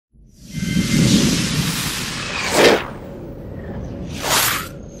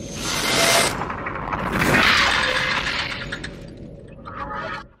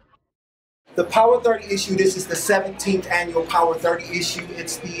The Power 30 issue, this is the 17th annual Power 30 issue.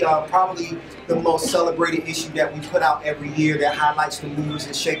 It's the probably the most celebrated issue that we put out every year that highlights the movers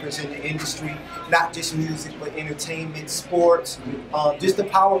and shakers in the industry, not just music, but entertainment, sports, just the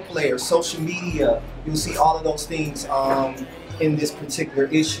power players, social media. You'll see all of those things in this particular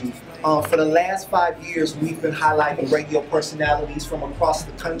issue. For the last 5 years, we've been highlighting radio personalities from across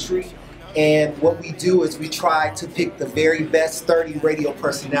the country. And what we do is we try to pick the very best 30 radio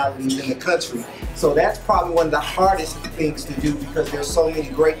personalities in the country. So that's probably one of the hardest things to do because there's so many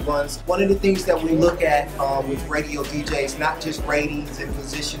great ones. One of the things that we look at with radio DJs, not just ratings and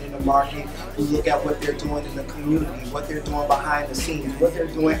position in the market, we look at what they're doing in the community, what they're doing behind the scenes, what they're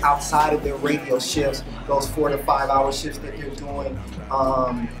doing outside of their radio shifts, those 4 to 5 hour shifts that they're doing.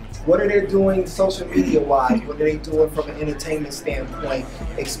 What are they doing social media-wise? What are they doing from an entertainment standpoint,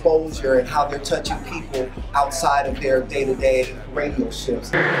 exposure, and how they're touching people outside of their day-to-day radio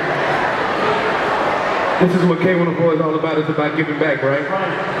shifts? This is what K104 is all about. It's about giving back, right?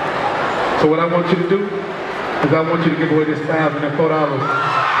 So what I want you to do is I want you to give away this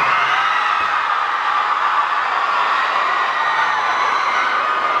 $1,004.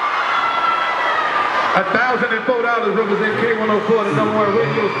 $1,004 represent K104, the #1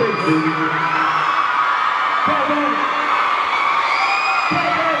 radio station.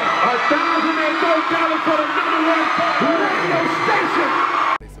 $1,004 for the #1 radio station.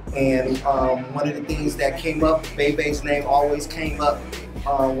 And one of the things that came up, Bebe's name always came up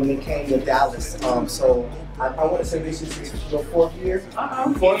when it came to Dallas. So I want to say this is your 4th year.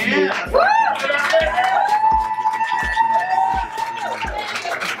 Fourth year.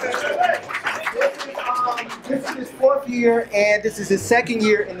 This is his 4th year, and this is his 2nd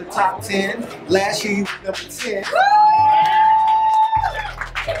year in the top 10. Last year, you were number 10.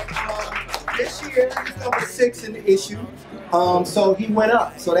 This year, he's number 6 in the issue. So he went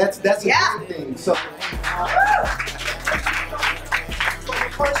up. So that's a good thing. So, the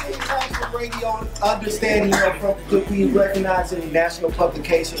first thing comes from radio, understanding from being recognized in national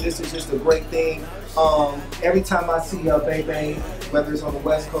publication. This is just a great thing. Every time I see Bebe, whether it's on the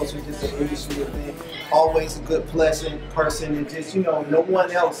West Coast or just an industry event, always a good, pleasant person, and just, you know, no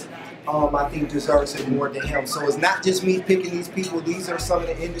one else I think deserves it more than him. So it's not just me picking these people. These are some of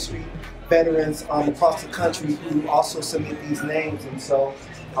the industry veterans across the country who also submit these names. And so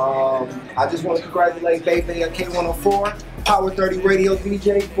I just want to congratulate Bebe at K104, Power 30 Radio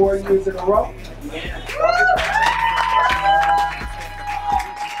DJ, 4 years in a row.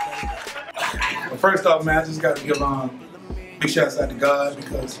 Well, first off, man, I just got to give big shouts out to God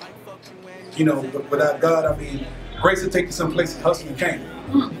because, you know, without God, I mean, grace will take you some places hustling can't.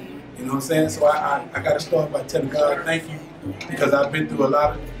 You know what I'm saying? So I got to start by telling God thank you because I've been through a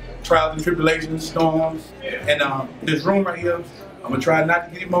lot of trials and tribulations, storms, and this room right here, I'm going to try not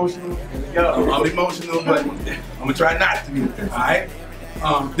to get emotional. I'm emotional, but I'm going to try not to be, all right?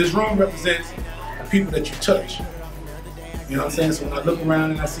 This room represents the people that you touch. You know what I'm saying? So when I look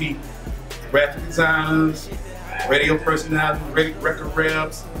around and I see graphic designers, radio personalities, record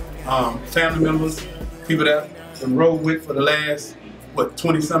reps, family members, people that I've been rode with for the last,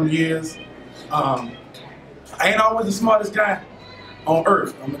 20-some years. I ain't always the smartest guy on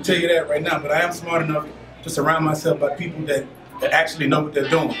earth, I'm gonna tell you that right now, but I am smart enough to surround myself by people that actually know what they're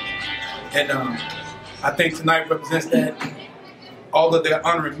doing. And I think tonight represents that. Although they're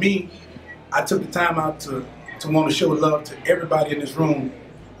honoring me, I took the time out to want to show love to everybody in this room,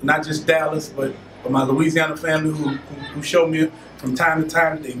 not just Dallas, but my Louisiana family who show me from time to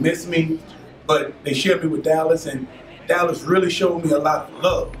time that they miss me, but they share me with Dallas, and Dallas really showed me a lot of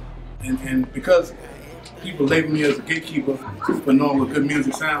love. And because people label me as a gatekeeper for knowing what good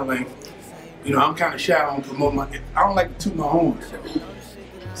music sounds like, you know, I'm kind of shy on promoting I don't like to toot my horn.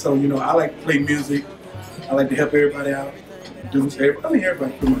 So, you know, I like to play music. I like to help everybody out. I mean,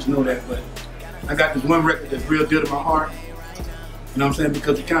 everybody pretty much know that, but I got this one record that's real dear to my heart. You know what I'm saying?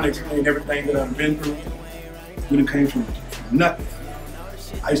 Because it kind of explains everything that I've been through. We done came from nothing.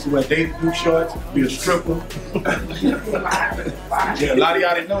 I used to wear David blue shorts, be a stripper. Yeah, a lot of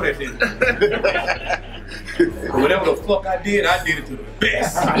y'all didn't know that, didn't they? Whatever the fuck I did it to the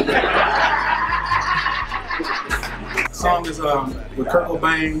best. The song is with Kurt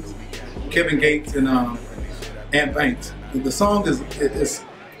Cobain, Kevin Gates, and Ann Banks. The song is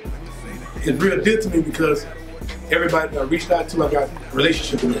real dear to me because everybody that I reached out to, I got a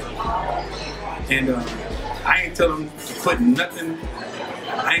relationship with them. And I ain't tell them to put nothing,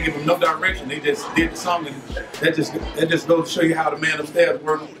 I ain't give them no direction. They just did the song, and that just goes to show you how the man upstairs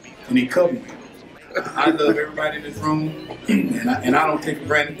worked, and he covered me. I love everybody in this room, and I don't take for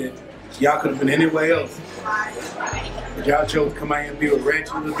granted that y'all could have been anywhere else. But y'all chose to come out here and be a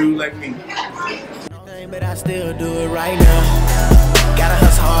ratchet little dude like me. But I still do it right now. Gotta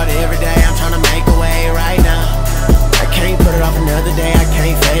hustle hard every day, I'm trying to make a way right now. I can't put it off another day, I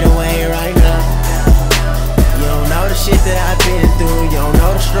can't fade away right now. You don't know the shit that I've been through, you don't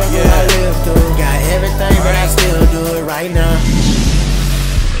know the struggle I lived through. Got everything, but I still do it right now.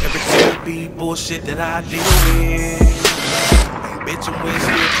 Every time be bullshit that I deal with. Bitch, I'm with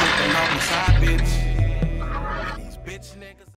still tripping on my side, bitch.